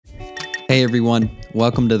Hey everyone,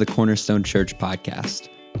 welcome to the Cornerstone Church podcast.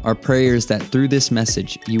 Our prayer is that through this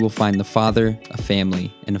message, you will find the Father, a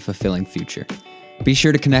family, and a fulfilling future. Be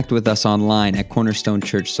sure to connect with us online at Cornerstone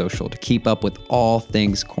Church Social to keep up with all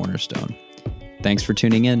things Cornerstone. Thanks for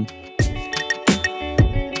tuning in.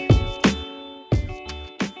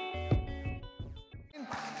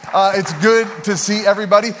 It's good to see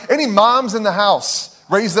everybody. Any moms in the house?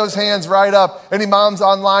 Raise those hands right up. Any moms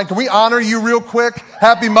online? Can we honor you real quick?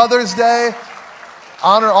 Happy Mother's Day.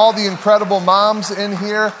 Honor all the incredible moms in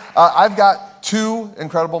here. I've got two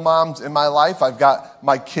incredible moms in my life. I've got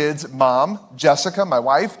my kids' mom, Jessica, my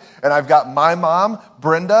wife, and I've got my mom,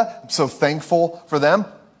 Brenda. I'm so thankful for them.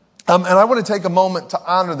 And I want to take a moment to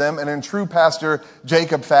honor them, and in true Pastor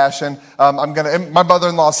Jacob fashion, and my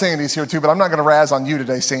mother-in-law Sandy's here too, but I'm not going to razz on you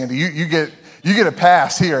today, Sandy. You get a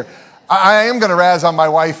pass here. I am going to razz on my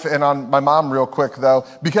wife and on my mom real quick though,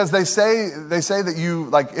 because they say that you,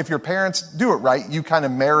 like, if your parents do it right, you kind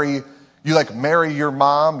of marry your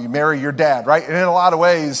mom, you marry your dad, right? And in a lot of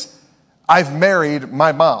ways, I've married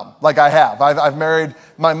my mom, like I have. I've married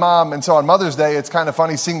my mom, and so on Mother's Day, it's kind of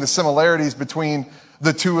funny seeing the similarities between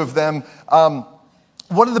the two of them.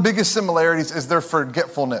 One of the biggest similarities is their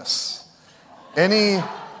forgetfulness.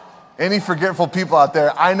 Any forgetful people out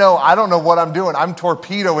there? I don't know what I'm doing. I'm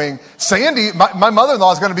torpedoing. Sandy, my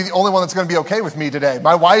mother-in-law is going to be the only one that's going to be okay with me today.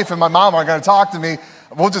 My wife and my mom are going to talk to me.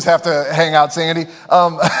 We'll just have to hang out, Sandy.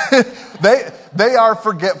 They are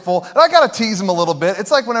forgetful. And I got to tease them a little bit. It's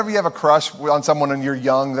like whenever you have a crush on someone and you're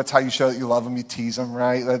young, that's how you show that you love them. You tease them,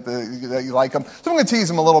 right? That you like them. So I'm going to tease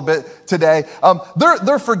them a little bit today.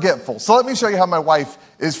 They're forgetful. So let me show you how my wife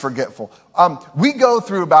is forgetful. We go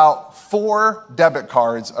through about 4 debit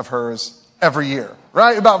cards of hers every year,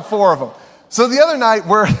 right? About 4 of them. So the other night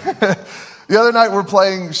we're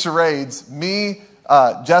playing charades. Me,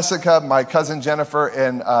 Jessica, my cousin Jennifer,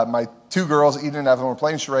 and my 2 girls, Eden and Evelyn, were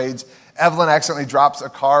playing charades. Evelyn accidentally drops a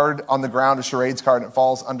card on the ground, a charades card, and it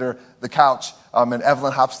falls under the couch. And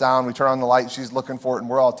Evelyn hops down. We turn on the light. She's looking for it, and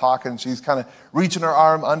we're all talking. She's kind of reaching her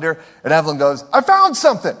arm under, and Evelyn goes, "I found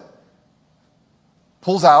something."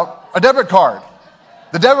 Pulls out a debit card.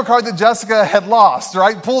 The debit card that Jessica had lost,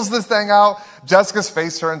 right? Pulls this thing out. Jessica's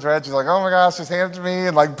face turns red. She's like, "Oh my gosh," just hands it to me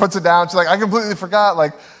and like puts it down. She's like, "I completely forgot.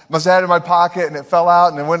 Like, must have had it in my pocket and it fell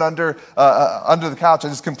out and it went under the couch. I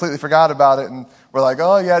just completely forgot about it." And we're like,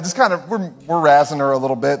 "Oh yeah," just kind of, we're razzing her a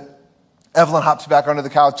little bit. Evelyn hops back under the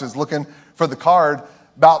couch, is looking for the card.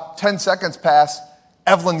 About 10 seconds pass.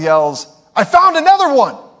 Evelyn yells, "I found another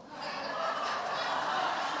one."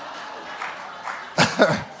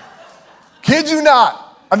 Kid you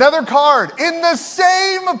not, another card in the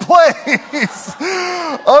same place.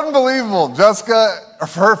 Unbelievable. Jessica,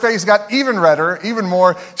 her face got even redder, even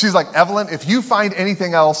more. She's like, "Evelyn, if you find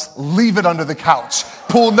anything else, leave it under the couch.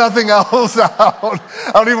 Pull nothing else out.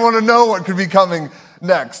 I don't even want to know what could be coming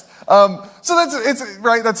next." So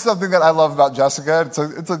that's something that I love about Jessica.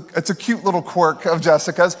 It's a cute little quirk of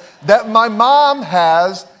Jessica's that my mom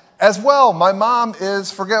has as well. My mom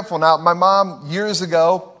is forgetful. Now, my mom years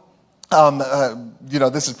ago,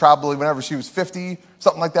 this is probably whenever she was 50,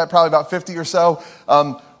 something like that, probably about 50 or so.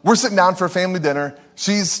 We're sitting down for a family dinner.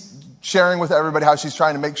 She's sharing with everybody how she's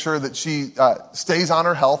trying to make sure that she stays on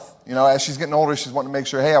her health. You know, as she's getting older, she's wanting to make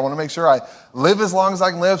sure, hey, I want to make sure I live as long as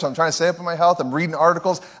I can live, so I'm trying to stay up on my health. I'm reading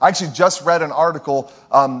articles. I actually just read an article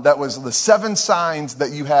that was the 7 signs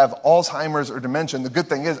that you have Alzheimer's or dementia. And the good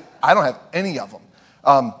thing is, I don't have any of them.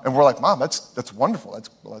 And we're like, "Mom, that's wonderful.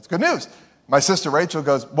 That's good news." My sister Rachel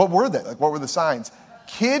goes, "What were they? Like, what were the signs?"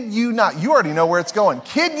 Kid you not, you already know where it's going.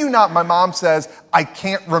 Kid you not, my mom says, "I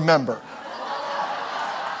can't remember."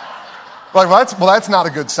 Like, well, that's not a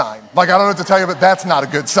good sign. Like, I don't know what to tell you, but that's not a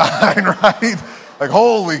good sign, right? Like,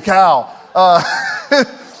 holy cow.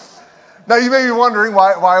 Now, you may be wondering,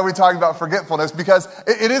 why are we talking about forgetfulness? Because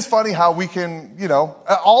it is funny how we can,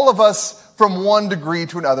 all of us from one degree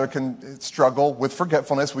to another can struggle with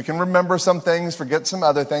forgetfulness. We can remember some things, forget some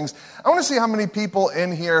other things. I want to see how many people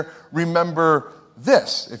in here remember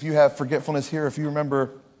this. If you have forgetfulness here, if you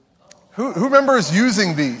remember, who remembers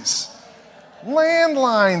using these?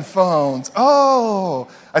 Landline phones. Oh,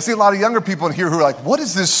 I see a lot of younger people in here who are like, "What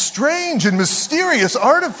is this strange and mysterious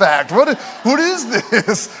artifact? What is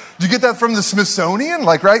this? Did you get that from the Smithsonian?"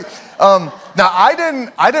 Like, right? Now, I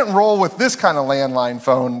didn't roll with this kind of landline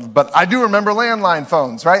phone, but I do remember landline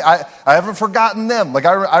phones, right? I haven't forgotten them. Like,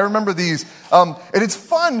 I remember these. And it's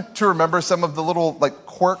fun to remember some of the little, like,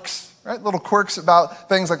 quirks, right? Little quirks about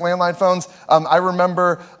things like landline phones. I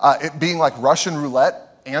remember it being like Russian roulette,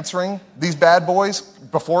 answering these bad boys.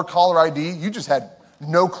 Before caller ID, you just had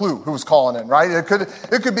no clue who was calling in, right? It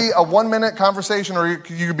could be a 1-minute conversation, or you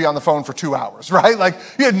could be on the phone for 2 hours, right? Like,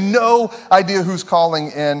 you had no idea who's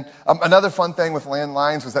calling in. Another fun thing with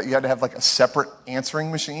landlines was that you had to have like a separate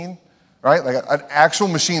answering machine, right? Like an actual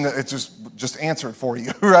machine that it just answered for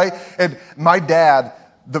you, right? And my dad,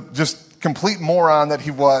 the just complete moron that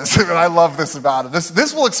he was, and I love this about it.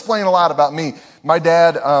 This will explain a lot about me. My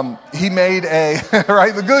dad, he made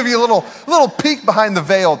right? To give you a little peek behind the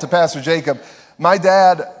veil to Pastor Jacob. My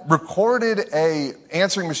dad recorded a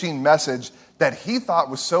answering machine message that he thought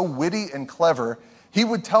was so witty and clever, he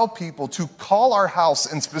would tell people to call our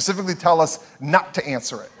house and specifically tell us not to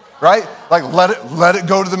answer it, right? Like, let it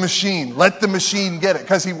go to the machine. Let the machine get it,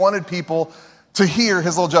 because he wanted people to hear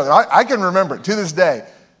his little joke. And I can remember it to this day.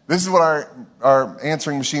 This is what our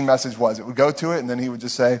answering machine message was. It would go to it, and then he would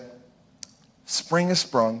just say, "Spring has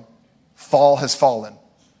sprung, fall has fallen.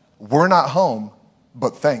 We're not home,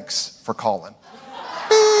 but thanks for calling."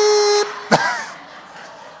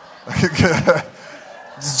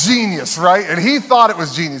 It's genius, right? And he thought it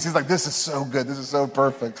was genius. He's like, this is so good. This is so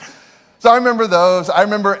perfect. So I remember those. I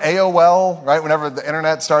remember AOL, right? Whenever the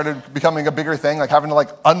internet started becoming a bigger thing, like having to like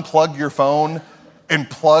unplug your phone and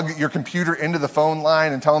plug your computer into the phone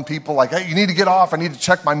line and telling people like, hey, you need to get off. I need to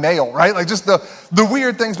check my mail, right? Like just the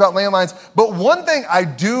weird things about landlines. But one thing I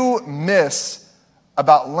do miss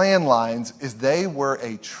about landlines is they were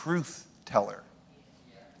a truth teller.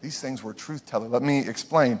 These things were truth teller. Let me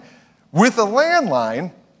explain. With a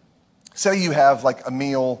landline, say you have like a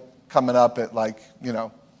meal coming up at like,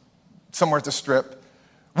 somewhere at the Strip.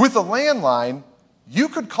 With a landline, you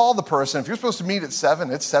could call the person. If you're supposed to meet at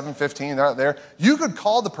 7, it's 7:15, they're not there. You could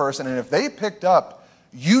call the person, and if they picked up,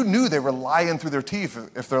 you knew they were lying through their teeth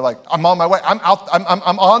if they're like, I'm on my way. I'm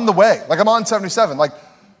on the way. Like, I'm on 77. Like,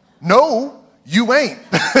 no, you ain't.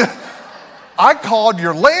 I called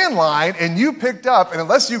your landline and you picked up, and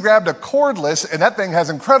unless you grabbed a cordless and that thing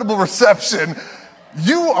has incredible reception,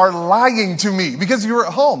 you are lying to me because you're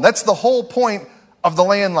at home. That's the whole point of the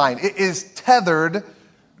landline. It is tethered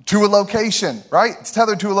to a location, right? It's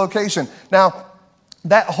tethered to a location. Now,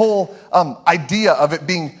 that whole idea of it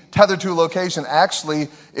being tethered to a location actually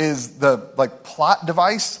is the plot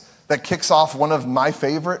device that kicks off one of my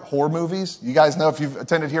favorite horror movies. You guys know, if you've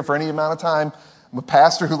attended here for any amount of time, I'm a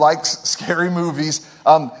pastor who likes scary movies.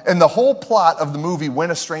 And the whole plot of the movie,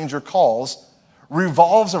 When a Stranger Calls,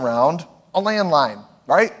 revolves around a landline,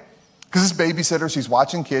 right? Because this babysitter, she's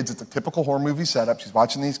watching kids. It's a typical horror movie setup. She's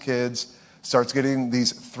watching these kids, starts getting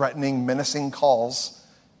these threatening, menacing calls.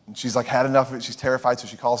 And she's like had enough of it. She's terrified, so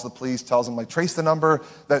she calls the police, tells them, like, trace the number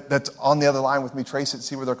that's on the other line with me. Trace it,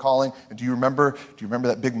 see where they're calling. And do you remember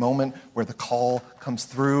that big moment where the call comes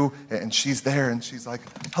through and she's there and she's like,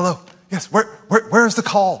 hello, yes, where's the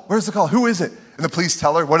call? Where's the call? Who is it? And the police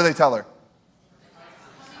tell her, what do they tell her?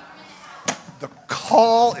 The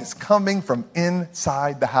call is coming from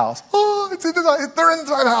inside the house. Oh, they're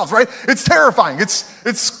inside the house, right? It's terrifying. It's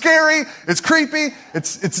scary. It's creepy.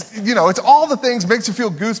 It's all the things, makes you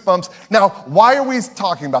feel goosebumps. Now, why are we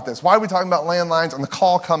talking about this? Why are we talking about landlines and the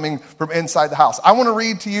call coming from inside the house? I want to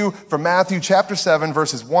read to you from Matthew chapter 7,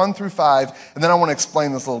 verses 1 through 5, and then I want to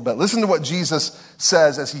explain this a little bit. Listen to what Jesus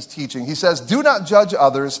says as he's teaching. He says, do not judge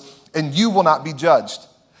others, and you will not be judged.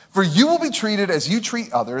 For you will be treated as you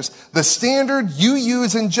treat others. The standard you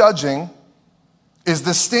use in judging is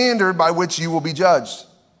the standard by which you will be judged.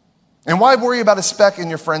 And why worry about a speck in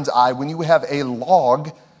your friend's eye when you have a log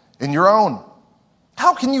in your own?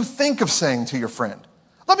 How can you think of saying to your friend,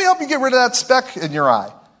 let me help you get rid of that speck in your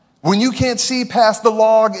eye, when you can't see past the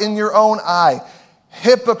log in your own eye?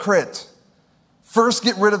 Hypocrite. First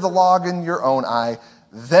get rid of the log in your own eye,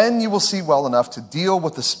 then you will see well enough to deal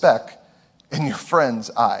with the speck in your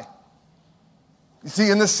friend's eye. You see,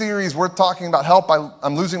 in this series, we're talking about help.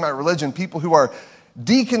 I'm losing my religion. People who are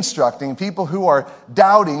deconstructing, people who are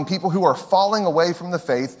doubting, people who are falling away from the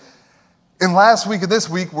faith. And last week and this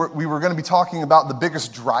week, we were going to be talking about the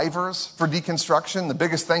biggest drivers for deconstruction, the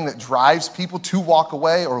biggest thing that drives people to walk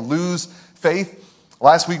away or lose faith.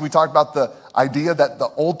 Last week, we talked about the idea that the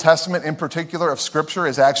Old Testament in particular of Scripture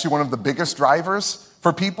is actually one of the biggest drivers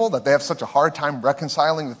for people, that they have such a hard time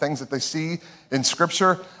reconciling the things that they see in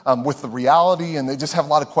Scripture with the reality, and they just have a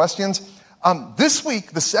lot of questions. This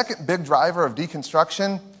week, the second big driver of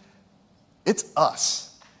deconstruction, it's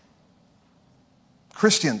us.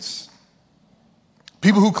 Christians.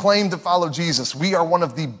 People who claim to follow Jesus. We are one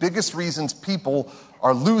of the biggest reasons people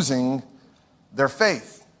are losing their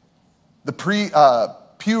faith. The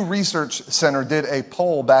Pew Research Center did a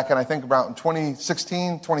poll back in, I think, around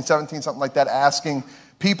 2016, 2017, something like that, asking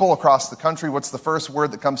people across the country. What's the first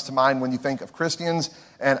word that comes to mind when you think of Christians?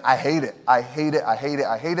 And I hate it. I hate it. I hate it.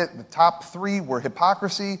 I hate it. The top three were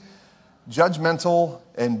hypocrisy, judgmental,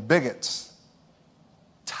 and bigots.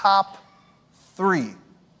 Top three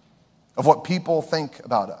of what people think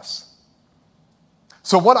about us.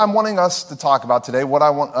 So what I'm wanting us to talk about today, what I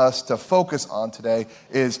want us to focus on today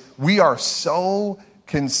is we are so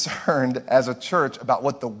concerned as a church about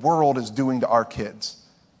what the world is doing to our kids.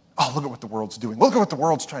 Oh, look at what the world's doing. Look at what the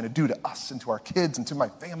world's trying to do to us and to our kids and to my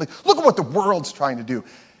family. Look at what the world's trying to do.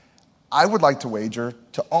 I would like to wager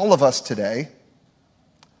to all of us today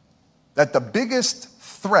that the biggest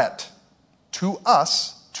threat to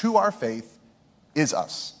us, to our faith, is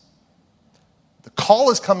us. The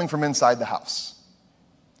call is coming from inside the house.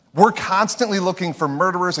 We're constantly looking for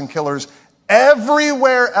murderers and killers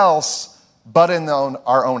everywhere else but in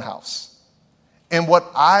our own house. And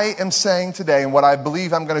what I am saying today, and what I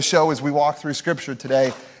believe I'm going to show as we walk through Scripture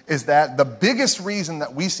today, is that the biggest reason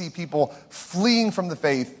that we see people fleeing from the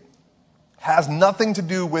faith has nothing to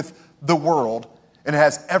do with the world, and it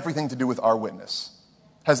has everything to do with our witness.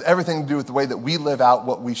 Has everything to do with the way that we live out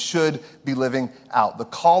what we should be living out. The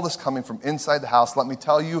call is coming from inside the house. Let me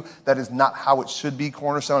tell you, that is not how it should be,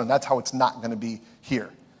 Cornerstone, and that's how it's not going to be here.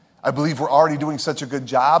 I believe we're already doing such a good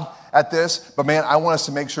job at this, but man, I want us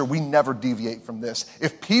to make sure we never deviate from this.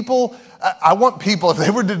 I want people, if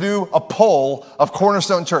they were to do a poll of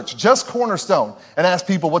Cornerstone Church, just Cornerstone, and ask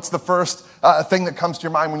people what's the first thing that comes to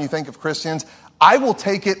your mind when you think of Christians, I will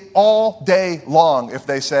take it all day long if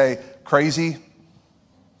they say crazy,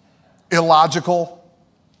 illogical,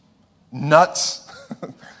 nuts.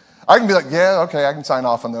 I can be like, yeah, okay, I can sign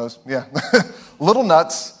off on those. Yeah. Little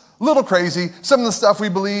nuts, little crazy. Some of the stuff we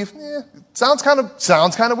believe, sounds kind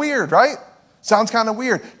of weird, right? Sounds kind of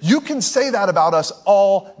weird. You can say that about us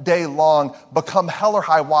all day long, but come hell or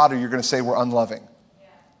high water, you're going to say we're unloving.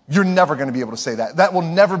 You're never going to be able to say that. That will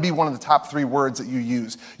never be one of the top three words that you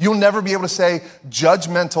use. You'll never be able to say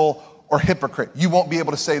judgmental or hypocrite. You won't be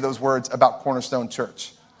able to say those words about Cornerstone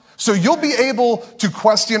Church. So you'll be able to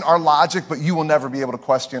question our logic, but you will never be able to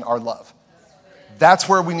question our love. That's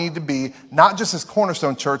where we need to be, not just as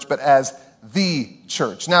Cornerstone Church, but as the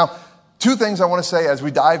church. Now, two things I want to say as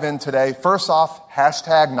we dive in today. First off,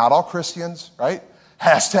 hashtag not all Christians, right?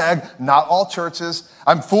 Hashtag not all churches.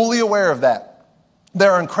 I'm fully aware of that.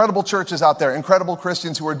 There are incredible churches out there, incredible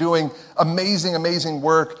Christians who are doing amazing, amazing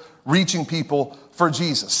work reaching people for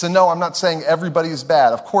Jesus. So no, I'm not saying everybody is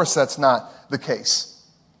bad. Of course, that's not the case.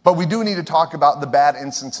 But we do need to talk about the bad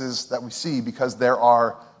instances that we see because there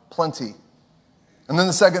are plenty. And then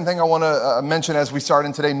the second thing I want to mention as we start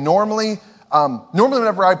in today, normally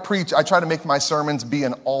whenever I preach, I try to make my sermons be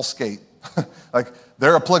an all skate. Like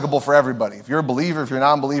they're applicable for everybody. If you're a believer, if you're a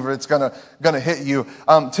non-believer, it's gonna hit you.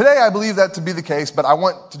 Today I believe that to be the case, but I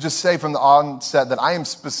want to just say from the onset that I am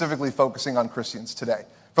specifically focusing on Christians today.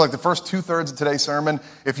 For like the first 2/3 of today's sermon,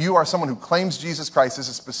 if you are someone who claims Jesus Christ, this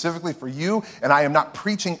is specifically for you, and I am not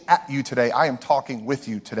preaching at you today. I am talking with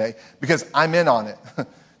you today because I'm in on it.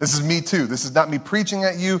 This is me too. This is not me preaching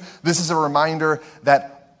at you. This is a reminder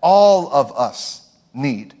that all of us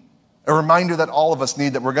need. A reminder that all of us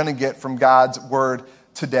need that we're going to get from God's word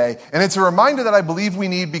today. And it's a reminder that I believe we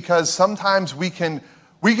need because sometimes we can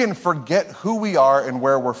forget who we are and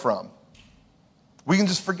where we're from. We can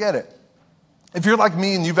just forget it. If you're like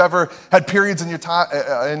me and you've ever had periods in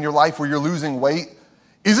your life where you're losing weight,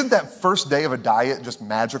 isn't that first day of a diet just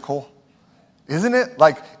magical? Isn't it?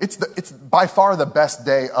 Like it's by far the best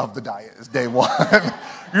day of the diet is day one.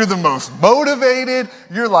 You're the most motivated.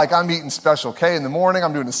 You're like, I'm eating Special K in the morning.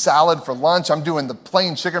 I'm doing a salad for lunch. I'm doing the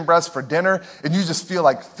plain chicken breast for dinner. And you just feel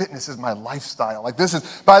like fitness is my lifestyle. Like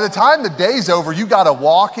by the time the day's over, you got to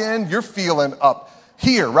walk in, you're feeling up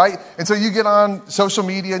here, right? And so you get on social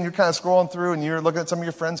media and you're kind of scrolling through and you're looking at some of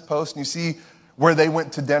your friends' posts and you see where they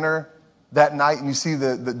went to dinner that night and you see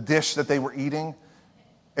the dish that they were eating.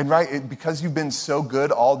 And because you've been so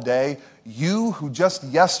good all day, you who just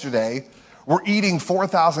yesterday were eating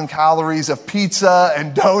 4,000 calories of pizza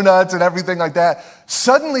and donuts and everything like that,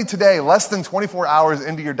 suddenly today, less than 24 hours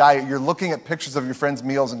into your diet, you're looking at pictures of your friends'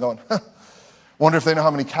 meals and going, wonder if they know how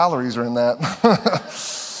many calories are in that.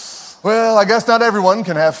 Well, I guess not everyone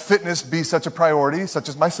can have fitness be such a priority, such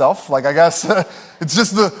as myself. Like, I guess it's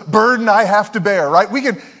just the burden I have to bear, right? We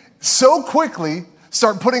can so quickly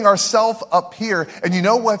start putting ourselves up here. And you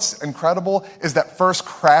know what's incredible is that first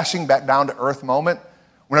crashing back down to earth moment,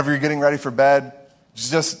 whenever you're getting ready for bed,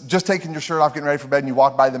 just taking your shirt off, getting ready for bed, and you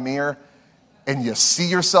walk by the mirror, and you see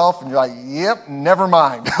yourself, and you're like, yep, never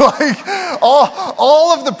mind. Like,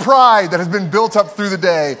 all of the pride that has been built up through the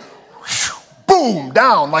day, boom, boom,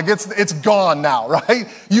 down, like it's gone now, right?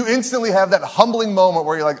 You instantly have that humbling moment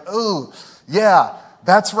where you're like, oh, yeah,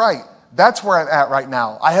 that's right. That's where I'm at right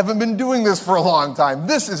now. I haven't been doing this for a long time.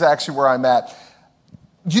 This is actually where I'm at.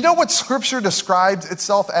 Do you know what Scripture describes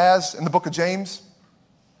itself as in the book of James?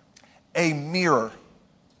 A mirror.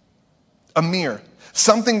 A mirror.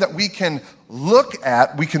 Something that we can look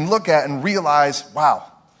at and realize,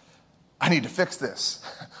 wow, I need to fix this.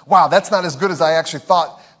 Wow, that's not as good as I actually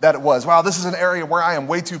thought that it was. Wow, this is an area where I am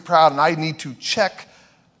way too proud and I need to check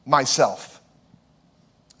myself.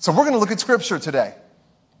 So we're going to look at Scripture today.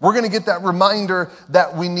 We're going to get that reminder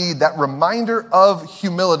that we need, that reminder of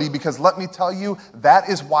humility, because let me tell you, that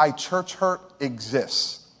is why church hurt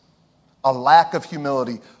exists. A lack of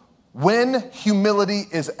humility. When humility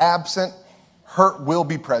is absent, hurt will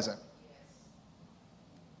be present.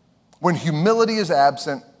 When humility is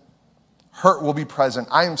absent, hurt will be present.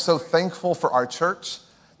 I am so thankful for our church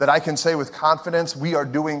that I can say with confidence, we are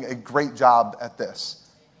doing a great job at this.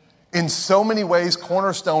 In so many ways,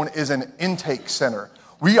 Cornerstone is an intake center.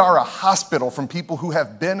 We are a hospital from people who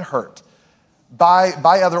have been hurt by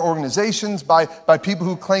other organizations, by people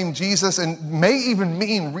who claim Jesus and may even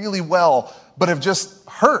mean really well, but have just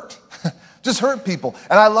hurt. Just hurt people.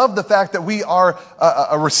 And I love the fact that we are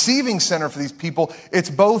a receiving center for these people. It's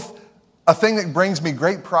both a thing that brings me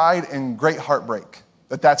great pride and great heartbreak,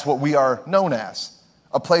 that's what we are known as.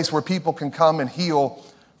 A place where people can come and heal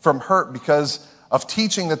from hurt because of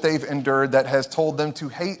teaching that they've endured that has told them to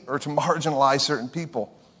hate or to marginalize certain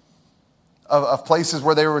people. Of places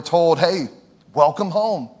where they were told, hey, welcome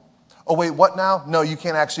home. Oh, wait, what now? No, you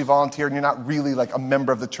can't actually volunteer and you're not really like a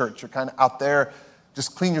member of the church. You're kind of out there.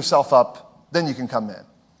 Just clean yourself up, then you can come in.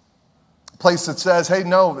 A place that says, hey,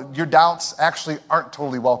 no, your doubts actually aren't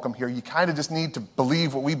totally welcome here. You kind of just need to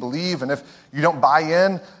believe what we believe. And if you don't buy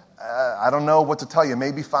in, I don't know what to tell you.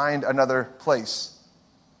 Maybe find another place.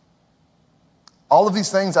 All of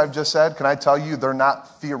these things I've just said, can I tell you, they're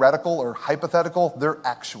not theoretical or hypothetical. They're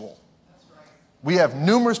actual. We have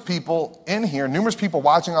numerous people in here, numerous people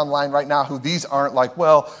watching online right now who these aren't like,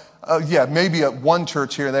 well, yeah, maybe at one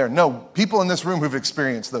church here or there. No, people in this room who've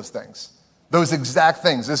experienced those things, those exact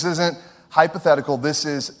things. This isn't hypothetical. This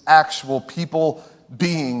is actual people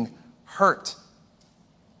being hurt.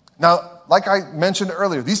 Now, like I mentioned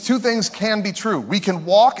earlier, these two things can be true. We can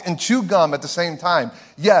walk and chew gum at the same time.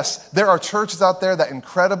 Yes, there are churches out there that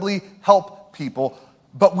incredibly help people,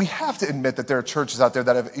 but we have to admit that there are churches out there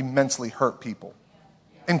that have immensely hurt people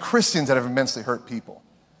and Christians that have immensely hurt people.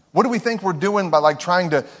 What do we think we're doing by like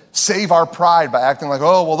trying to save our pride by acting like,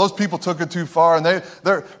 oh, well, those people took it too far and they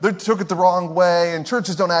took it the wrong way and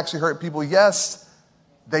churches don't actually hurt people? Yes,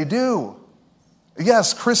 they do.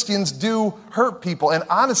 Yes, Christians do hurt people. And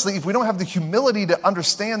honestly, if we don't have the humility to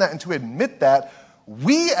understand that and to admit that,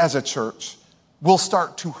 we as a church will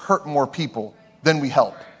start to hurt more people than we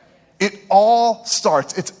help. It all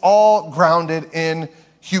starts, it's all grounded in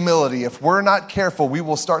humility. If we're not careful, we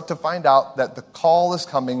will start to find out that the call is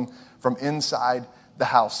coming from inside the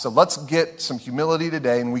house. So let's get some humility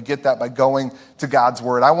today, and we get that by going to God's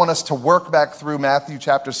word. I want us to work back through Matthew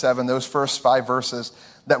chapter 7, those first 5 verses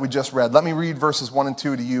that we just read. Let me read verses 1 and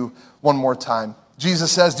 2 to you one more time.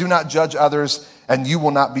 Jesus says, do not judge others, and you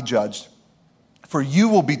will not be judged. For you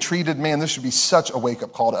will be treated, man, this should be such a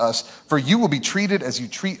wake-up call to us. For you will be treated as you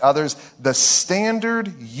treat others. The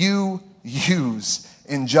standard you use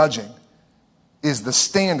in judging is the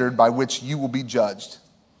standard by which you will be judged.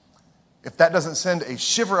 If that doesn't send a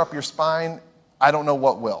shiver up your spine, I don't know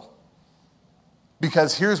what will.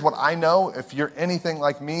 Because here's what I know, if you're anything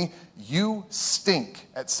like me, you stink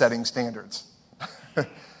at setting standards.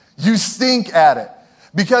 You stink at it.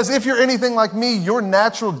 Because if you're anything like me, your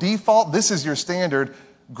natural default, this is your standard,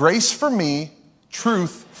 grace for me,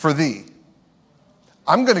 truth for thee.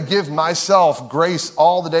 I'm going to give myself grace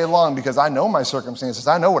all the day long because I know my circumstances.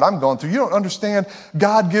 I know what I'm going through. You don't understand.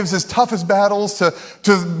 God gives his toughest battles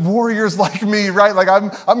to warriors like me, right? Like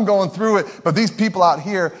I'm going through it. But these people out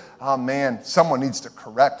here, oh man, someone needs to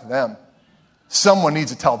correct them. Someone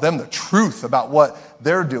needs to tell them the truth about what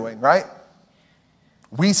they're doing, right?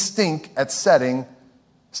 We stink at setting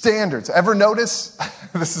standards. Ever notice,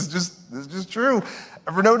 this is just true.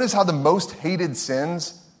 Ever notice how the most hated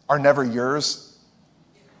sins are never yours?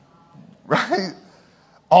 Right?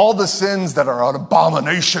 All the sins that are an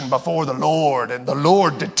abomination before the Lord and the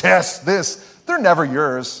Lord detests this, they're never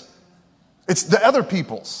yours. It's the other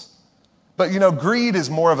people's. But greed is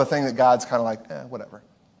more of a thing that God's kind of like, whatever.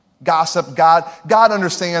 Gossip, God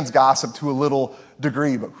understands gossip to a little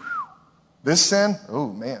degree, but this sin,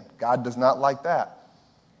 oh man, God does not like that.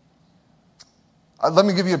 Let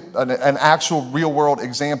me give you an actual real-world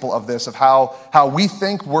example of this, of how we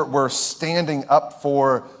think we're standing up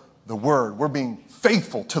for the Word. We're being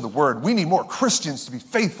faithful to the Word. We need more Christians to be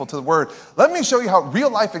faithful to the Word. Let me show you a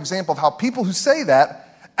real-life example of how people who say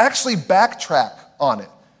that actually backtrack on it,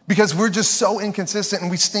 because we're just so inconsistent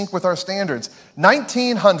and we stink with our standards.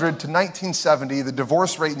 1900 to 1970, the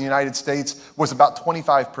divorce rate in the United States was about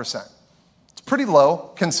 25%. It's pretty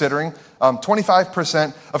low considering.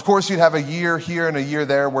 25%. Of course, you'd have a year here and a year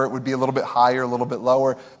there where it would be a little bit higher, a little bit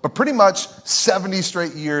lower, but pretty much 70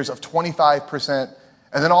 straight years of 25%.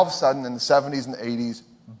 And then all of a sudden in the 70s and the 80s,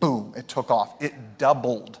 boom, it took off. It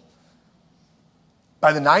doubled.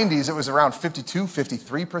 By the 90s, it was around 52,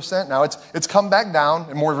 53%. Now, it's come back down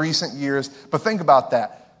in more recent years, but think about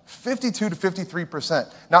that. 52 to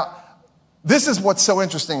 53%. Now, this is what's so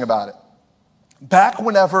interesting about it. Back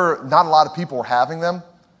whenever not a lot of people were having them,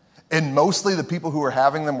 and mostly the people who were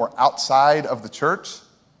having them were outside of the church,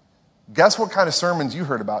 guess what kind of sermons you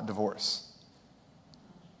heard about divorce?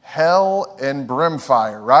 Hell and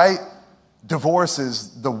brimfire, right? Divorce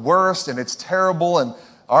is the worst, and it's terrible, and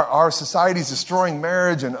our society's destroying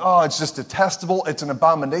marriage, and it's just detestable. It's an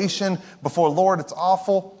abomination before Lord. It's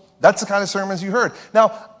awful. That's the kind of sermons you heard.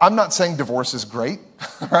 Now, I'm not saying divorce is great,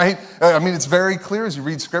 right? I mean, it's very clear as you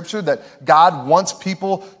read Scripture that God wants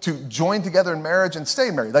people to join together in marriage and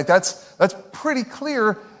stay married. Like that's pretty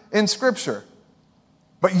clear in Scripture.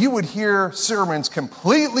 But you would hear sermons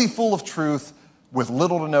completely full of truth with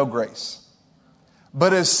little to no grace.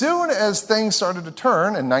 But as soon as things started to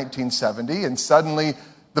turn in 1970, and suddenly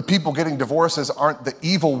the people getting divorces aren't the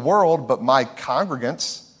evil world, but my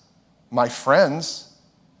congregants, my friends,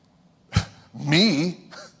 me,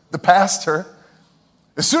 the pastor.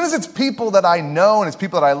 As soon as it's people that I know and it's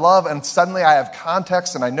people that I love, and suddenly I have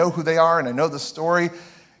context and I know who they are and I know the story,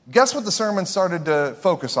 guess what the sermon started to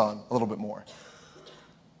focus on a little bit more?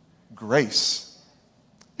 Grace.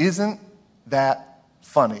 Isn't that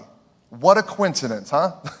funny? What a coincidence,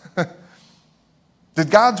 huh?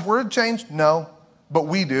 Did God's word change? No, but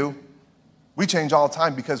we do. We change all the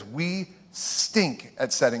time because we stink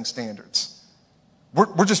at setting standards. We're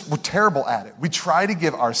terrible at it. We try to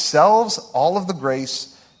give ourselves all of the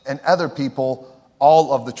grace and other people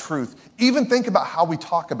all of the truth. Even think about how we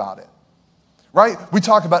talk about it, right? We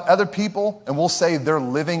talk about other people and we'll say they're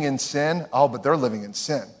living in sin. Oh, but they're living in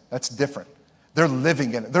sin. That's different. They're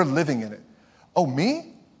living in it. They're living in it. Oh,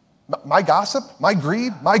 me? My gossip? My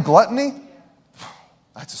greed? My gluttony?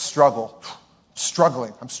 That's a struggle.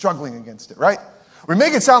 I'm struggling against it, right? We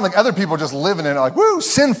make it sound like other people are just living in it, like, woo,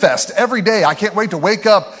 sin fest every day. I can't wait to wake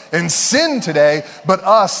up and sin today. But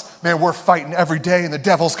us, man, we're fighting every day and the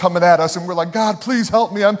devil's coming at us and we're like, God, please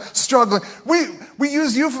help me. I'm struggling. We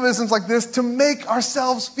use euphemisms like this to make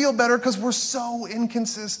ourselves feel better because we're so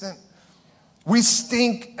inconsistent. We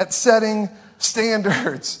stink at setting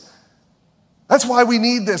standards. That's why we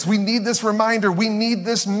need this. We need this reminder. We need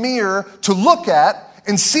this mirror to look at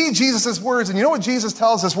and see Jesus' words. And you know what Jesus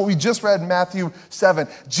tells us, what we just read in Matthew 7?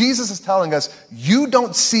 Jesus is telling us, you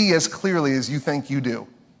don't see as clearly as you think you do.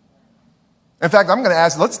 In fact, I'm going to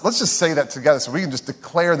ask, let's just say that together so we can just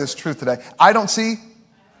declare this truth today. I don't see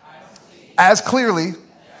as clearly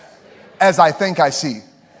as I think I see.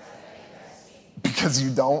 Because you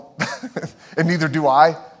don't, and neither do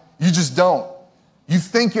I. You just don't. You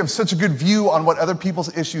think you have such a good view on what other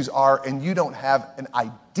people's issues are, and you don't have an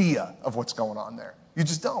idea of what's going on there. You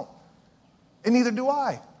just don't. And neither do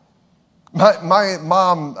I. My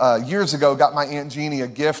mom, years ago, got my Aunt Jeannie a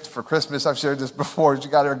gift for Christmas. I've shared this before. She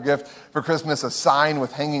got her a gift for Christmas, a sign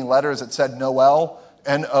with hanging letters that said Noel,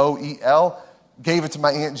 N-O-E-L. Gave it to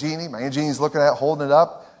my Aunt Jeannie. My Aunt Jeannie's looking at it, holding it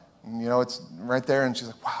up. And, it's right there, and she's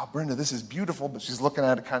like, wow, Brenda, this is beautiful. But she's looking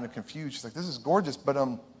at it kind of confused. She's like, this is gorgeous, but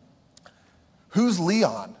who's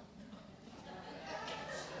Leon?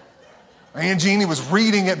 My Aunt Jeannie was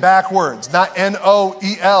reading it backwards, not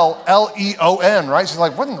N-O-E-L, L-E-O-N, right? She's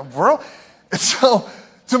like, what in the world? And so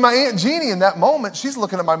to my Aunt Jeannie in that moment, she's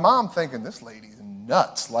looking at my mom thinking, this lady's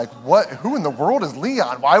nuts. Like, what? Who in the world is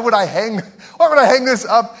Leon? Why would I hang this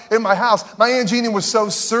up in my house? My Aunt Jeannie was so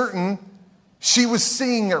certain she was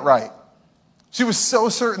seeing it right. She was so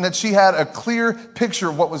certain that she had a clear picture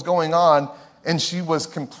of what was going on, and she was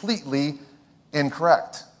completely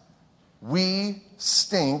incorrect. We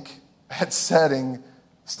stink at setting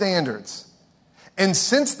standards. And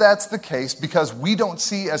since that's the case, because we don't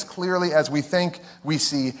see as clearly as we think we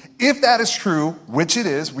see, if that is true, which it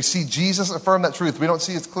is, we see Jesus affirm that truth, we don't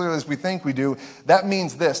see as clearly as we think we do, that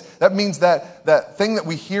means this. That means that thing that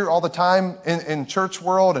we hear all the time in church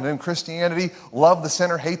world and in Christianity, love the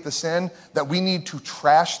sinner, hate the sin, that we need to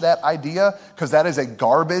trash that idea because that is a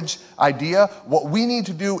garbage idea. What we need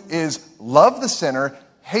to do is love the sinner,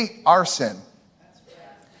 hate our sin.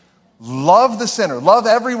 Love the sinner. Love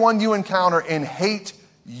everyone you encounter and hate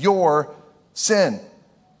your sin.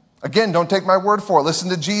 Again, don't take my word for it. Listen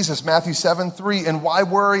to Jesus, Matthew 7:3. And why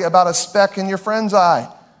worry about a speck in your friend's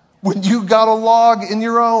eye when you got a log in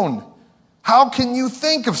your own? How can you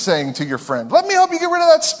think of saying to your friend, let me help you get rid of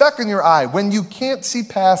that speck in your eye, when you can't see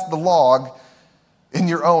past the log in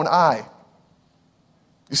your own eye?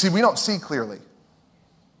 You see, we don't see clearly.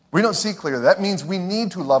 We don't see clearly. That means we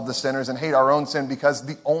need to love the sinners and hate our own sin, because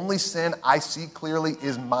the only sin I see clearly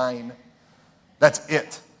is mine. That's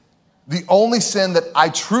it. The only sin that I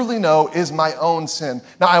truly know is my own sin.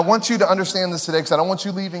 Now, I want you to understand this today, because I don't want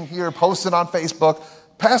you leaving here, posted on Facebook,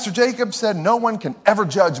 Pastor Jacob said no one can ever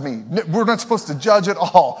judge me. We're not supposed to judge at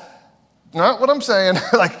all. Not what I'm saying.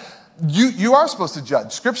 Like, you are supposed to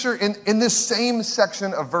judge. Scripture in this same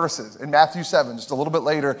section of verses, in Matthew 7, just a little bit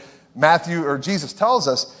later, Jesus tells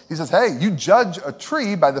us, he says, hey, you judge a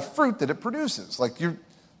tree by the fruit that it produces. Like,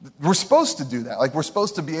 we're supposed to do that. Like, we're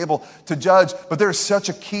supposed to be able to judge, but there's such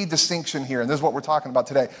a key distinction here, and this is what we're talking about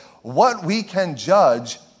today. What we can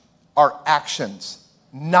judge are actions,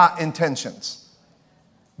 not intentions.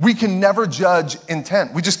 We can never judge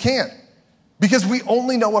intent. We just can't, because we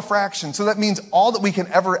only know a fraction. So that means all that we can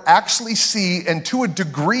ever actually see, and to a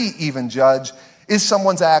degree even judge, is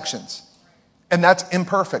someone's actions. And that's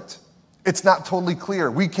imperfect. It's not totally clear.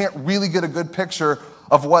 We can't really get a good picture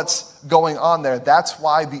of what's going on there. That's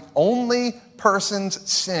why the only person's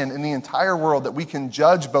sin in the entire world that we can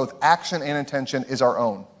judge both action and intention is our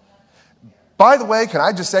own. By the way, can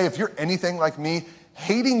I just say, if you're anything like me,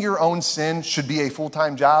 hating your own sin should be a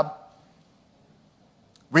full-time job.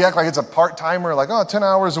 We act like it's a part-timer, like, 10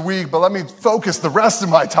 hours a week, but let me focus the rest of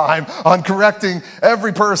my time on correcting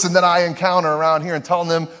every person that I encounter around here and telling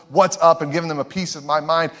them what's up and giving them a piece of my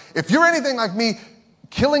mind. If you're anything like me,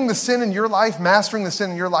 killing the sin in your life, mastering the sin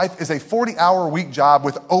in your life is a 40-hour-a-week job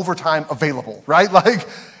with overtime available, right? Like,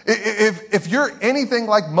 if you're anything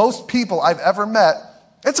like most people I've ever met,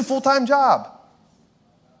 it's a full-time job.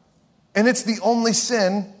 And it's the only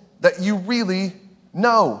sin that you really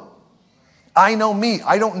know. I know me.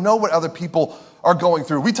 I don't know what other people are going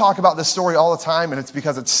through. We talk about this story all the time, and it's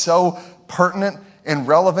because it's so pertinent and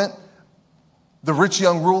relevant. The rich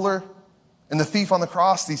young ruler and the thief on the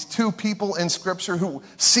cross, these two people in Scripture who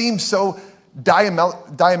seem so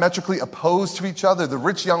diametrically opposed to each other. The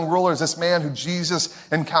rich young ruler is this man who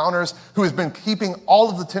Jesus encounters, who has been keeping all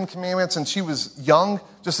of the 10 Commandments since he was young,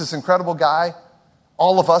 just this incredible guy.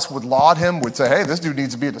 All of us would laud him, would say, hey, this dude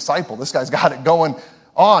needs to be a disciple. This guy's got it going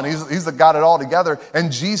on. He's got it all together.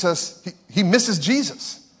 And Jesus, he misses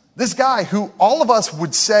Jesus. This guy who all of us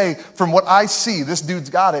would say, from what I see, this dude's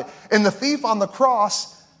got it. And the thief on the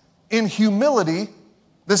cross, in humility,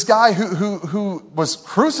 this guy who was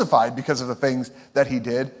crucified because of the things that he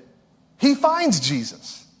did, he finds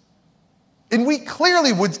Jesus. And we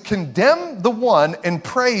clearly would condemn the one and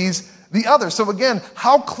praise the other. So again,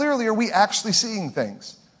 how clearly are we actually seeing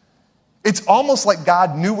things? It's almost like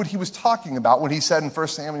God knew what he was talking about when he said in 1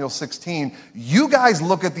 Samuel 16, you guys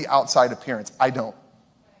look at the outside appearance. I don't.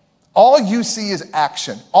 All you see is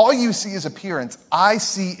action. All you see is appearance. I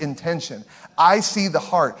see intention. I see the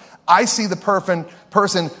heart. I see the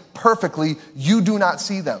person perfectly. You do not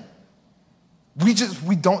see them.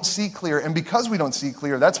 We don't see clear. And because we don't see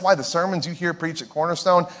clear, that's why the sermons you hear preached at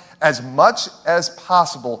Cornerstone, as much as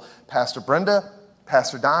possible, Pastor Brenda,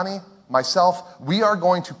 Pastor Donnie, myself, we are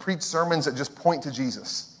going to preach sermons that just point to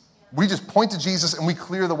Jesus. We just point to Jesus and we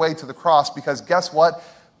clear the way to the cross, because guess what?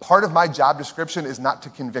 Part of my job description is not to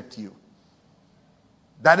convict you.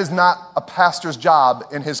 That is not a pastor's job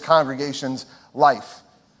in his congregation's life.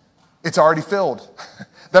 It's already filled.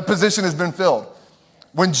 That position has been filled.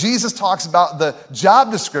 When Jesus talks about the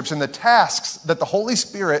job description, the tasks that the Holy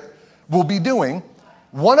Spirit will be doing,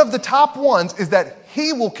 one of the top ones is that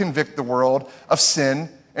he will convict the world of sin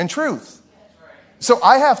and truth. So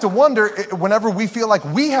I have to wonder, whenever we feel like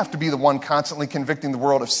we have to be the one constantly convicting the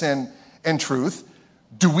world of sin and truth,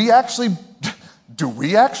 do we actually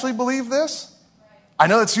believe this? I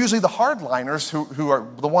know it's usually the hardliners who are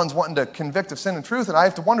the ones wanting to convict of sin and truth, and I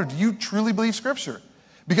have to wonder, do you truly believe Scripture?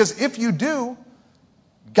 Because if you do,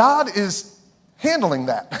 God is handling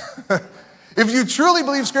that. If you truly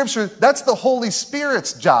believe Scripture, that's the Holy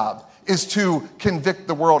Spirit's job, is to convict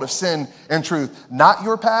the world of sin and truth, not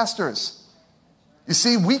your pastors. You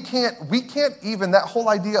see, we can't even, that whole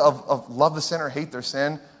idea of love the sinner, hate their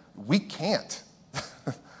sin, we can't.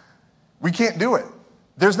 We can't do it.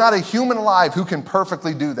 There's not a human alive who can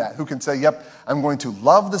perfectly do that, who can say, yep, I'm going to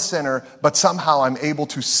love the sinner, but somehow I'm able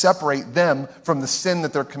to separate them from the sin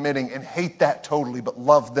that they're committing and hate that totally, but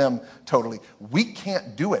love them totally. We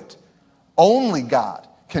can't do it. Only God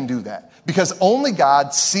can do that, because only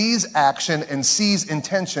God sees action and sees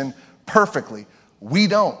intention perfectly. We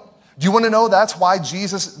don't. Do you want to know that's why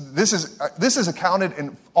Jesus, this is accounted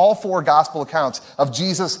in all 4 gospel accounts of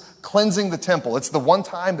Jesus cleansing the temple. It's the one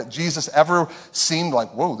time that Jesus ever seemed like,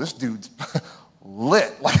 whoa, this dude's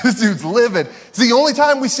lit. Like, this dude's livid. It's the only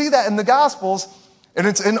time we see that in the gospels, and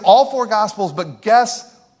it's in all 4 gospels, but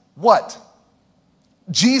guess what?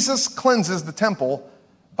 Jesus cleanses the temple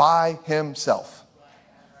by himself.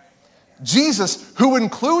 Jesus, who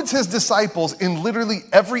includes his disciples in literally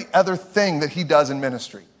every other thing that he does in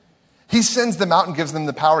ministry. He sends them out and gives them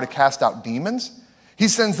the power to cast out demons. He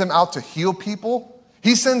sends them out to heal people.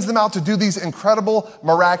 He sends them out to do these incredible,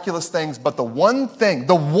 miraculous things. But the one thing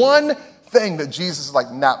that Jesus is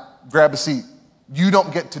like, nah, grab a seat. You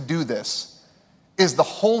don't get to do this, is the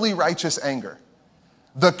holy, righteous anger.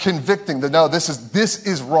 The convicting, no, this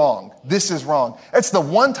is wrong. This is wrong. It's the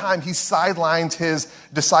one time he sidelines his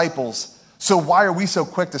disciples. So why are we so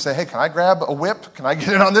quick to say, hey, can I grab a whip? Can I get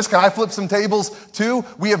in on this? Can I flip some tables too?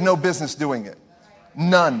 We have no business doing it.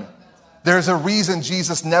 None. There's a reason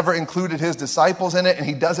Jesus never included his disciples in it, and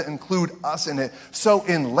he doesn't include us in it. So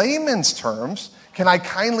in layman's terms, can I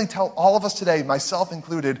kindly tell all of us today, myself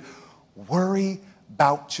included, worry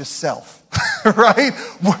about yourself, right?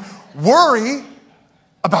 Worry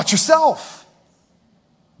about yourself.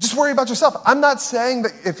 Just worry about yourself. I'm not saying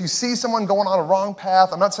that if you see someone going on a wrong path,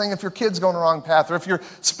 I'm not saying if your kid's going a wrong path, or if your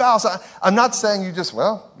spouse, I'm not saying you just,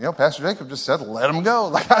 Pastor Jacob just said, let him go.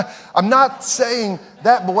 Like, I'm not saying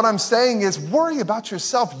that, but what I'm saying is worry about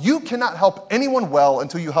yourself. You cannot help anyone well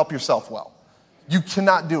until you help yourself well. You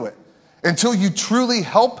cannot do it. Until you truly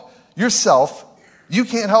help yourself, you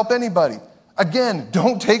can't help anybody. Again,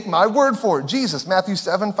 don't take my word for it. Jesus, Matthew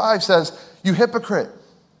 7:5 says, you hypocrite.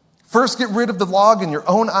 First, get rid of the log in your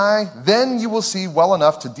own eye, then you will see well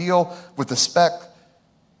enough to deal with the speck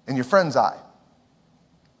in your friend's eye.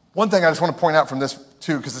 One thing I just want to point out from this,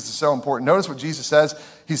 too, because this is so important. Notice what Jesus says.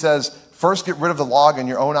 He says, first, get rid of the log in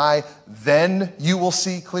your own eye, then you will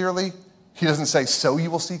see clearly. He doesn't say, so you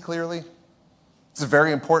will see clearly. It's a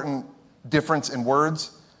very important difference in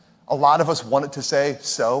words. A lot of us want it to say,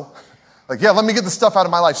 so. Like, yeah, let me get the stuff out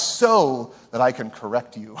of my life so that I can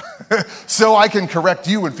correct you. So I can correct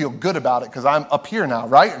you and feel good about it because I'm up here now,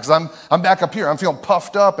 right? Because I'm back up here. I'm feeling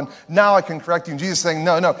puffed up, and now I can correct you. And Jesus is saying,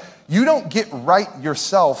 no, you don't get right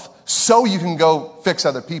yourself so you can go fix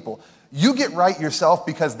other people. You get right yourself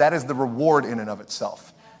because that is the reward in and of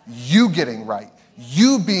itself. You getting right.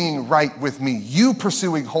 You being right with me. You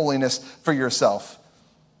pursuing holiness for yourself.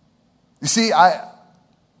 You see,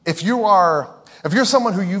 if you're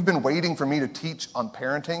someone who you've been waiting for me to teach on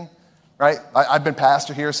parenting, right? I've been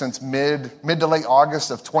pastor here since mid to late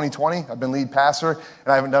August of 2020. I've been lead pastor,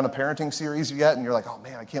 and I haven't done a parenting series yet. And you're like, oh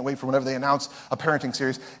man, I can't wait for whenever they announce a parenting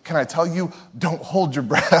series. Can I tell you, don't hold your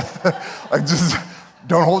breath. Like, just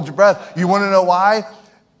don't hold your breath. You want to know why?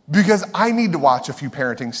 Because I need to watch a few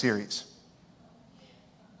parenting series.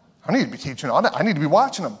 I need to be teaching on it. I need to be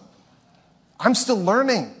watching them. I'm still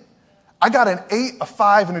learning. I got an 8, a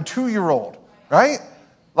 5, and a 2-year-old, right?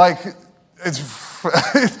 Like,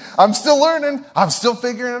 I'm still learning. I'm still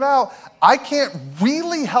figuring it out. I can't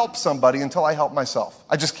really help somebody until I help myself.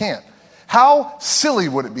 I just can't. How silly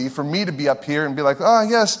would it be for me to be up here and be like, oh,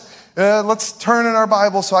 yes, let's turn in our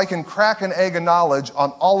Bible so I can crack an egg of knowledge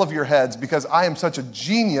on all of your heads because I am such a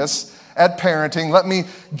genius at parenting. Let me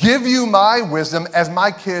give you my wisdom as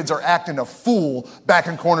my kids are acting a fool back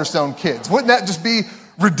in Cornerstone Kids. Wouldn't that just be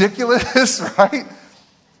ridiculous, right?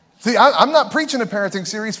 See, I'm not preaching a parenting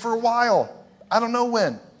series for a while. I don't know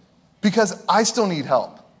when, because I still need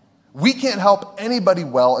help. We can't help anybody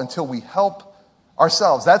well until we help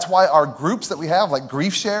ourselves. That's why our groups that we have, like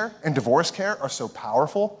Grief Share and Divorce Care, are so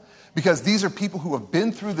powerful, because these are people who have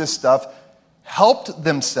been through this stuff, helped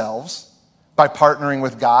themselves by partnering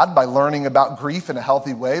with God, by learning about grief in a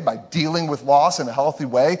healthy way, by dealing with loss in a healthy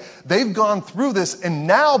way. They've gone through this, and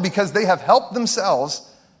now because they have helped themselves,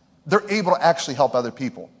 they're able to actually help other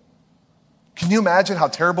people. Can you imagine how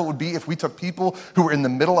terrible it would be if we took people who were in the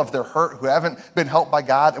middle of their hurt, who haven't been helped by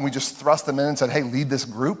God, and we just thrust them in and said, hey, lead this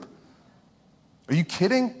group? Are you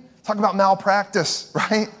kidding? Talk about malpractice,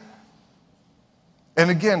 right? And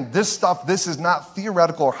again, this is not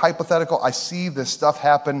theoretical or hypothetical. I see this stuff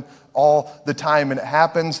happen all the time, and it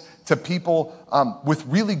happens to people with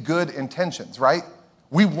really good intentions, right?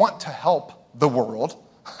 We want to help the world.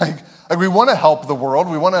 Like we want to help the world.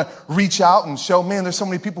 We want to reach out and show, man, there's so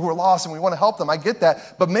many people who are lost and we want to help them. I get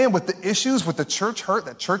that. But man, with the issues, with the church hurt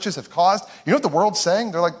that churches have caused, you know what the world's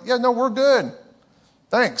saying? They're like, yeah, no, we're good.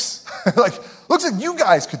 Thanks. Like, looks like you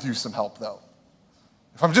guys could use some help though.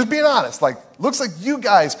 If I'm just being honest, like, looks like you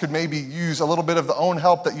guys could maybe use a little bit of the own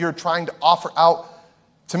help that you're trying to offer out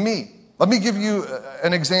to me. Let me give you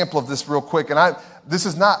an example of this real quick. And this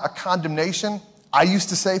is not a condemnation. I used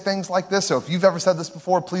to say things like this, so if you've ever said this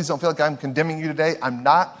before, please don't feel like I'm condemning you today. I'm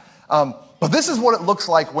not. But this is what it looks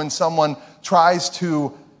like when someone tries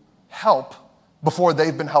to help before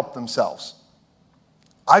they've been helped themselves.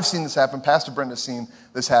 I've seen this happen. Pastor Brenda's seen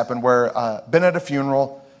this happen where been at a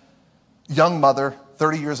funeral, young mother,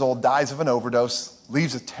 30 years old, dies of an overdose,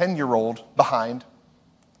 leaves a 10-year-old behind.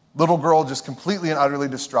 Little girl just completely and utterly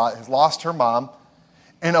distraught, has lost her mom.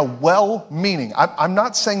 And a well-meaning, I'm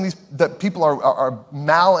not saying that people are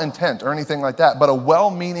malintent or anything like that, but a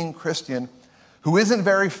well-meaning Christian who isn't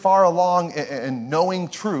very far along in knowing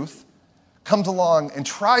truth comes along and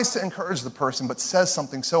tries to encourage the person, but says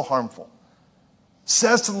something so harmful.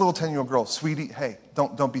 Says to the little 10-year-old girl, sweetie, hey,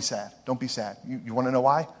 don't be sad. Don't be sad. You want to know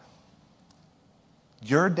why?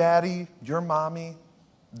 Your daddy, your mommy,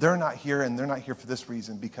 they're not here, and they're not here for this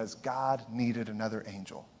reason, because God needed another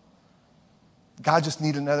angel. God just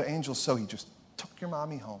needed another angel, so he just took your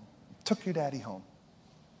mommy home, took your daddy home.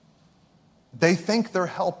 They think they're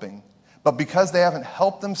helping, but because they haven't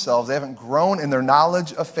helped themselves, they haven't grown in their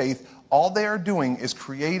knowledge of faith, all they are doing is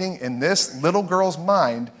creating in this little girl's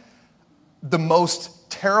mind the most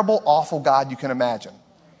terrible, awful God you can imagine.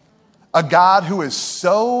 A God who is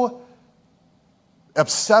so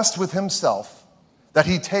obsessed with himself that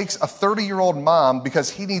he takes a 30-year-old mom because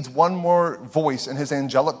he needs one more voice in his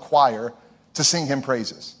angelic choir to sing him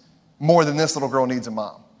praises, more than this little girl needs a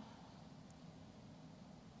mom.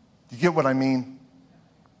 You get what I mean?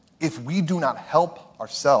 If we do not help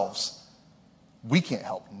ourselves, we can't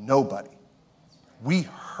help nobody. We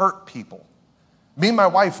hurt people. Me and my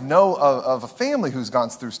wife know of a family who's gone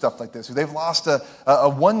through stuff like this, who they've lost a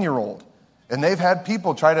 1-year-old, and they've had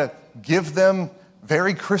people try to give them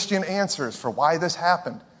very Christian answers for why this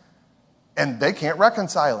happened, and they can't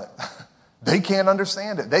reconcile it. They can't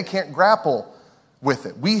understand it. They can't grapple with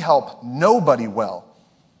it. We help nobody well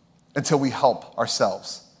until we help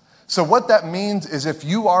ourselves. So what that means is if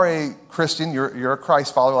you are a Christian, you're a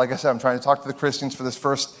Christ follower. Like I said, I'm trying to talk to the Christians for this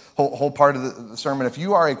first whole part of the sermon. If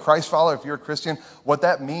you are a Christ follower, if you're a Christian, what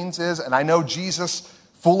that means is, and I know Jesus,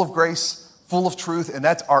 full of grace, full of truth, and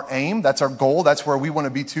that's our aim, that's our goal, that's where we want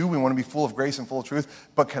to be too. We want to be full of grace and full of truth.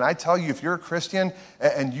 But can I tell you, if you're a Christian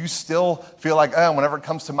and you still feel like, whenever it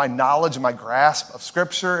comes to my knowledge and my grasp of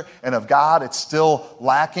Scripture and of God, it's still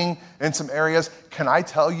lacking in some areas, can I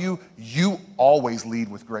tell you, you always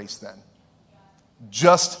lead with grace then.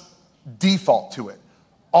 Just default to it.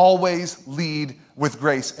 Always lead with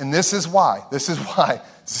grace. And this is why. This is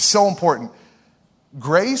so important.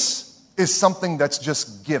 Grace is something that's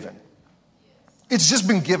just given. It's just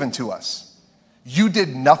been given to us. You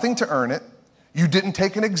did nothing to earn it. You didn't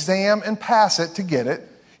take an exam and pass it to get it.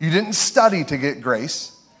 You didn't study to get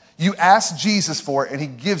grace. You asked Jesus for it, and he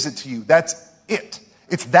gives it to you. That's it.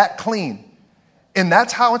 It's that clean. And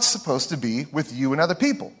that's how it's supposed to be with you and other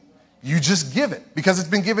people. You just give it because it's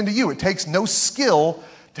been given to you. It takes no skill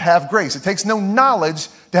to have grace. It takes no knowledge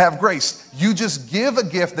to have grace. You just give a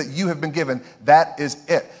gift that you have been given. That is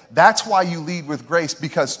it. That's why you lead with grace,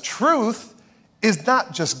 because truth is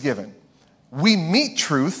not just given. We meet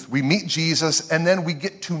truth, we meet Jesus, and then we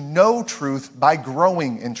get to know truth by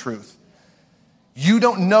growing in truth. You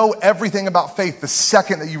don't know everything about faith the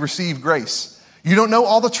second that you receive grace. You don't know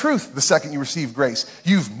all the truth the second you receive grace.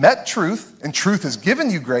 You've met truth, and truth has given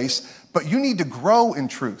you grace, but you need to grow in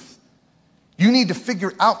truth. You need to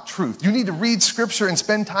figure out truth. You need to read Scripture and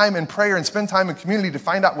spend time in prayer and spend time in community to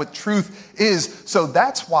find out what truth is. So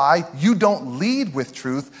that's why you don't lead with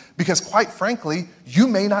truth, because quite frankly, you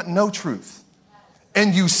may not know truth.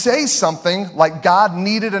 And you say something like God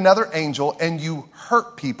needed another angel, and you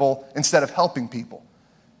hurt people instead of helping people.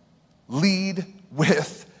 Lead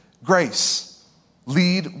with grace.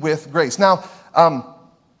 Lead with grace. Now,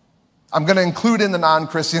 I'm going to include in the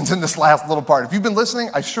non-Christians in this last little part. If you've been listening,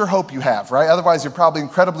 I sure hope you have, right? Otherwise, you're probably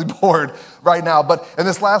incredibly bored right now. But in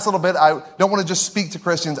this last little bit, I don't want to just speak to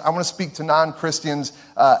Christians. I want to speak to non-Christians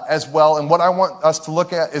as well. And what I want us to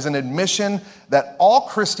look at is an admission that all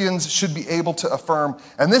Christians should be able to affirm.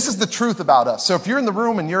 And this is the truth about us. So if you're in the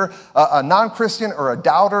room and you're a non-Christian or a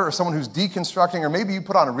doubter or someone who's deconstructing, or maybe you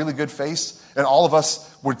put on a really good face and all of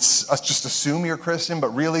us would just assume you're Christian, but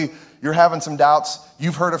really you're having some doubts.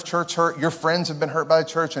 You've heard of church hurt. Your friends have been hurt by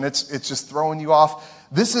church, and it's just throwing you off.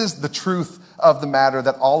 This is the truth of the matter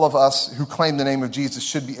that all of us who claim the name of Jesus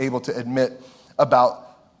should be able to admit about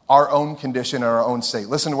our own condition and our own state.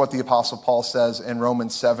 Listen to what the Apostle Paul says in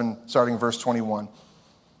Romans 7, starting verse 21.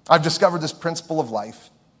 I've discovered this principle of life,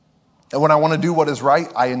 and when I want to do what is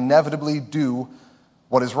right, I inevitably do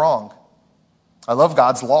what is wrong. I love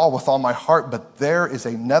God's law with all my heart, but there is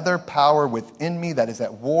another power within me that is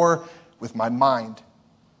at war with my mind.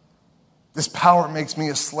 This power makes me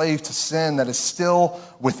a slave to sin that is still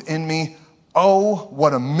within me. Oh,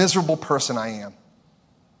 what a miserable person I am.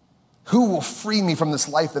 Who will free me from this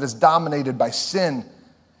life that is dominated by sin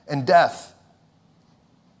and death?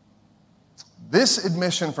 This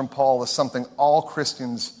admission from Paul is something all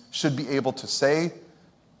Christians should be able to say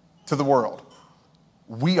to the world.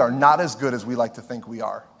 We are not as good as we like to think we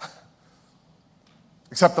are.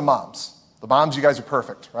 Except the moms. The moms, you guys are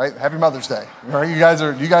perfect, right? Happy Mother's Day. Right? You guys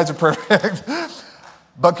are perfect.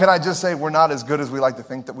 But can I just say we're not as good as we like to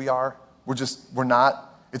think that we are? We're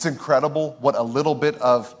not. It's incredible what a little bit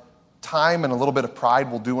of time and a little bit of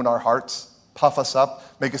pride will do in our hearts. Puff us up,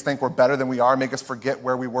 make us think we're better than we are, make us forget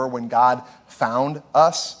where we were when God found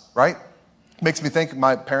us, right? Makes me think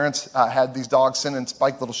my parents had these dogs, Cinna and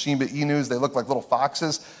Spike, little Shiba Inus. They looked like little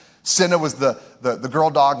foxes. Cinna was the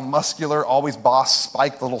girl dog, muscular, always boss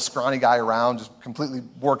Spike, the little scrawny guy around, just completely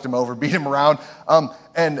worked him over, beat him around.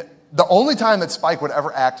 And the only time that Spike would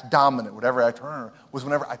ever act dominant, was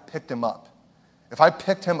whenever I picked him up. If I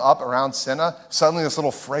picked him up around Cinna, suddenly this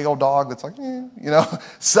little frail dog that's like,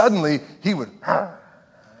 suddenly he would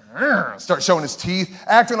start showing his teeth,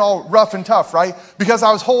 acting all rough and tough, right? Because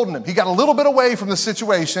I was holding him. He got a little bit away from the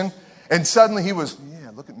situation, and suddenly he was,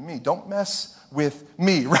 look at me. Don't mess with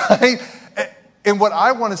me, right? And what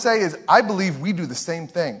I want to say is I believe we do the same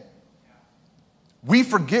thing. We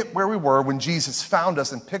forget where we were when Jesus found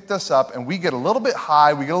us and picked us up, and we get a little bit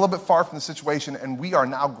high, we get a little bit far from the situation, and we are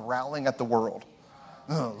now growling at the world.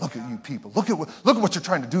 Oh, look at you people. Look at what you're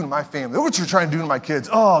trying to do to my family. Look what you're trying to do to my kids.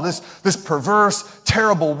 Oh, this perverse,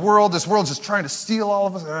 terrible world. This world's just trying to steal all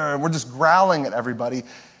of us. We're just growling at everybody.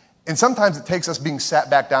 And sometimes it takes us being sat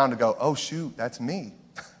back down to go, oh, shoot, that's me.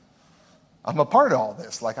 I'm a part of all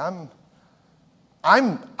this. Like I'm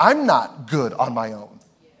not good on my own.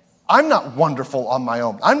 I'm not wonderful on my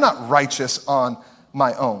own. I'm not righteous on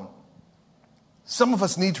my own. Some of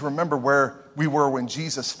us need to remember where we were when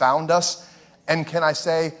Jesus found us, and can I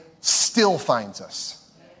say, still finds us.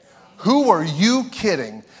 Who are you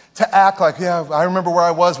kidding to act like, I remember where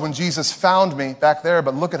I was when Jesus found me back there,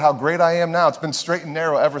 but look at how great I am now. It's been straight and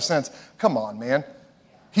narrow ever since. Come on, man.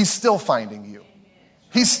 He's still finding you.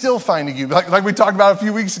 He's still finding you. Like we talked about a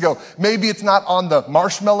few weeks ago. Maybe it's not on the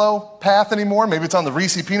marshmallow path anymore. Maybe it's on the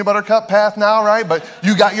Reese peanut butter cup path now, right? But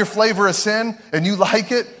you got your flavor of sin and you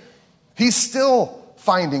like it. He's still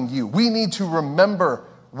finding you. We need to remember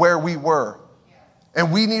where we were.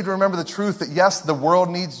 And we need to remember the truth that yes, the world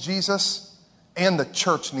needs Jesus and the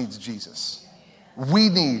church needs Jesus. We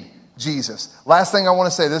need Jesus. Last thing I want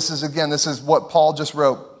to say, this is what Paul just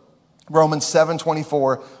wrote. Romans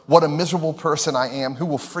 7:24, what a miserable person I am. Who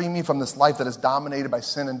will free me from this life that is dominated by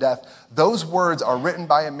sin and death? Those words are written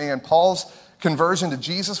by a man. Paul's conversion to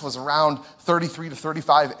Jesus was around 33 to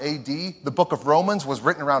 35 AD. The book of Romans was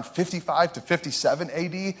written around 55 to 57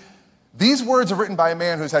 AD. These words are written by a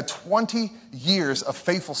man who's had 20 years of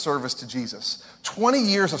faithful service to Jesus. 20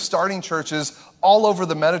 years of starting churches all over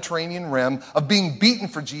the Mediterranean rim, of being beaten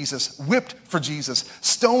for Jesus, whipped for Jesus,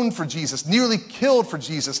 stoned for Jesus, nearly killed for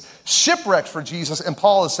Jesus, shipwrecked for Jesus. And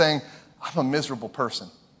Paul is saying, I'm a miserable person.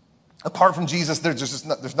 Apart from Jesus,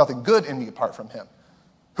 there's nothing good in me apart from him.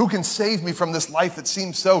 Who can save me from this life that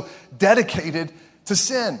seems so dedicated to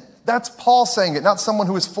sin? That's Paul saying it, not someone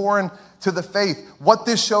who is foreign to the faith. What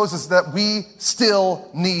this shows is that we still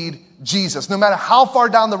need Jesus. No matter how far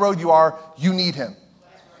down the road you are, you need him.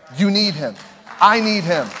 You need him. I need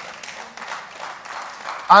him.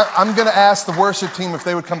 I'm going to ask the worship team if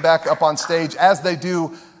they would come back up on stage. As they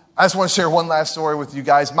do, I just want to share one last story with you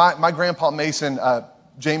guys. My grandpa Mason,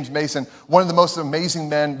 James Mason, one of the most amazing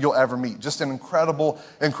men you'll ever meet. Just an incredible,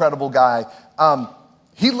 incredible guy.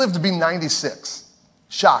 He lived to be 96.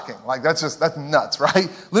 Shocking. Like, that's nuts, right?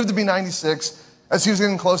 Lived to be 96. As he was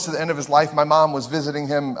getting close to the end of his life, my mom was visiting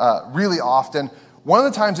him really often. One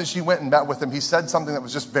of the times that she went and met with him, he said something that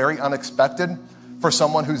was just very unexpected for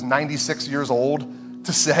someone who's 96 years old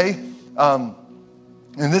to say. And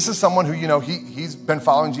this is someone who, he's been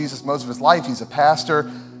following Jesus most of his life. He's a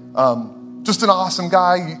pastor, just an awesome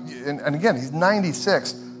guy. And again, he's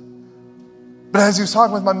 96. But as he was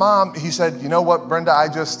talking with my mom, he said, you know what, Brenda,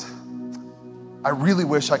 I really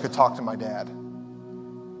wish I could talk to my dad.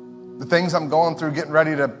 The things I'm going through, getting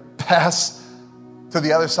ready to pass to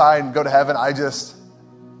the other side and go to heaven, I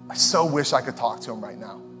so wish I could talk to him right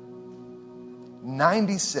now.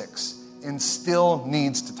 96 and still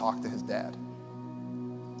needs to talk to his dad.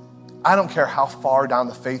 I don't care how far down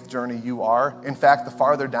the faith journey you are. In fact, the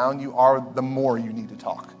farther down you are, the more you need to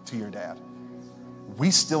talk to your dad. We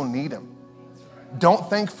still need him. Don't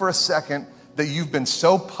think for a second that you've been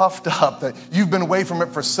so puffed up, that you've been away from it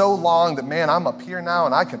for so long that, man, I'm up here now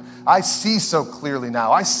and I see so clearly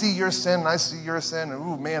now. I see your sin and I see your sin, and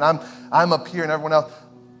ooh, man, I'm up here and everyone else.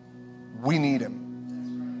 We need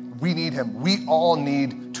him. We need him. We all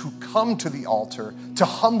need to come to the altar, to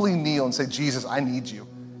humbly kneel and say, Jesus, I need you.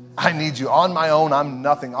 I need you. On my own, I'm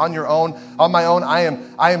nothing. On my own,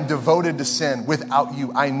 I am devoted to sin. Without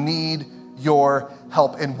you, I need your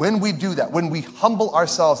help. And when we do that, when we humble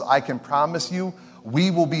ourselves, I can promise you,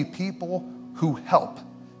 we will be people who help,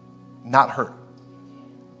 not hurt.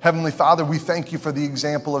 Heavenly Father, we thank you for the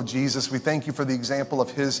example of Jesus. We thank you for the example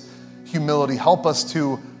of his humility. Help us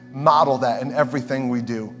to model that in everything we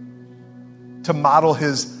do, to model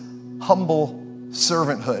his humble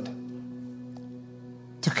servanthood,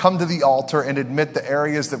 to come to the altar and admit the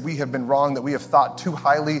areas that we have been wrong, that we have thought too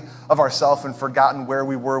highly of ourselves and forgotten where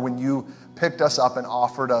we were when you picked us up and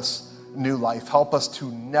offered us new life. Help us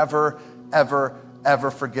to never, ever,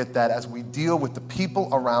 ever forget that as we deal with the people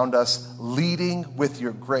around us, leading with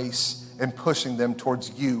your grace and pushing them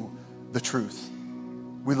towards you, the truth.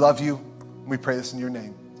 We love you. We pray this in your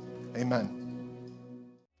name. Amen.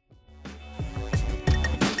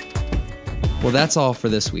 Well, that's all for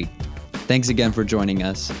this week. Thanks again for joining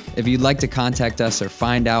us. If you'd like to contact us or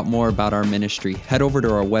find out more about our ministry, head over to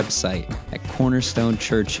our website at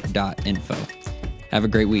cornerstonechurch.info. Have a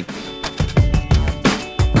great week.